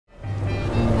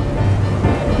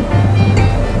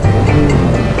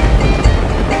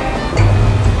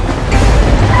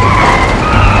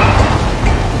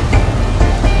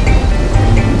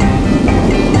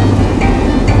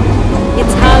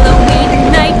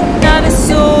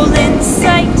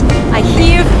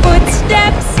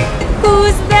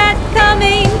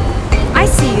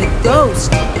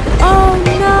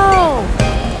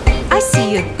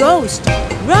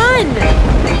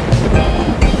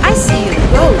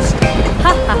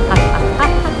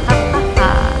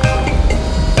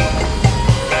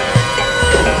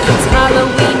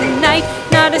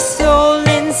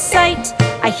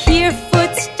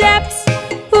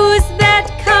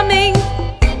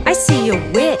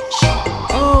witch.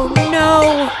 Oh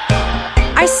no!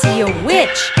 I see a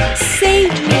witch.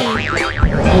 Save me!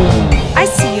 I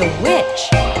see a witch.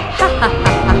 Ha ha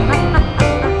ha ha ha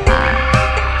ha ha.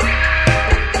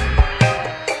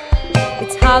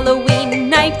 It's Halloween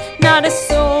night, not a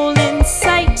soul in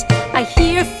sight. I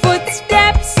hear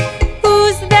footsteps.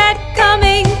 Who's that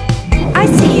coming? I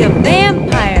see a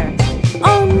vampire.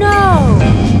 Oh no!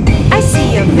 I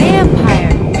see a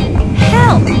vampire.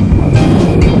 Help!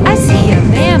 I see a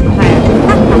vampire.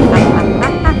 Ha ha ha ha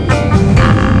ha ha ha.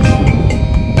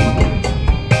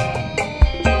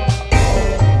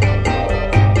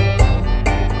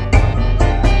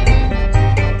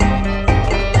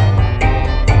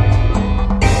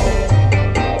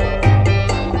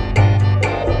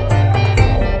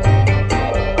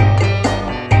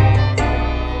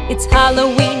 It's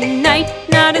Halloween night,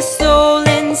 not a soul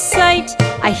in sight.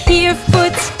 I hear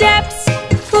footsteps.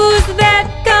 Who's that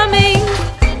coming?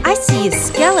 I see a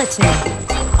skeleton.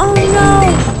 Oh no!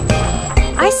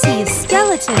 I see a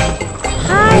skeleton.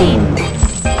 Hide!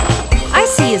 I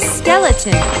see a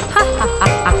skeleton. Ha ha ha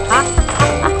ha ha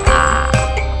ha ha.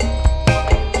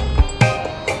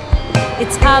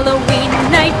 It's Halloween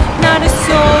night, not a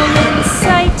soul in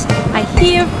sight. I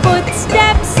hear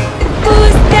footsteps.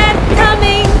 Who's that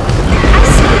coming? I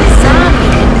see a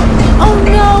zombie. Oh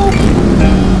no!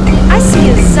 I see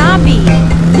a zombie.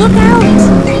 Look out!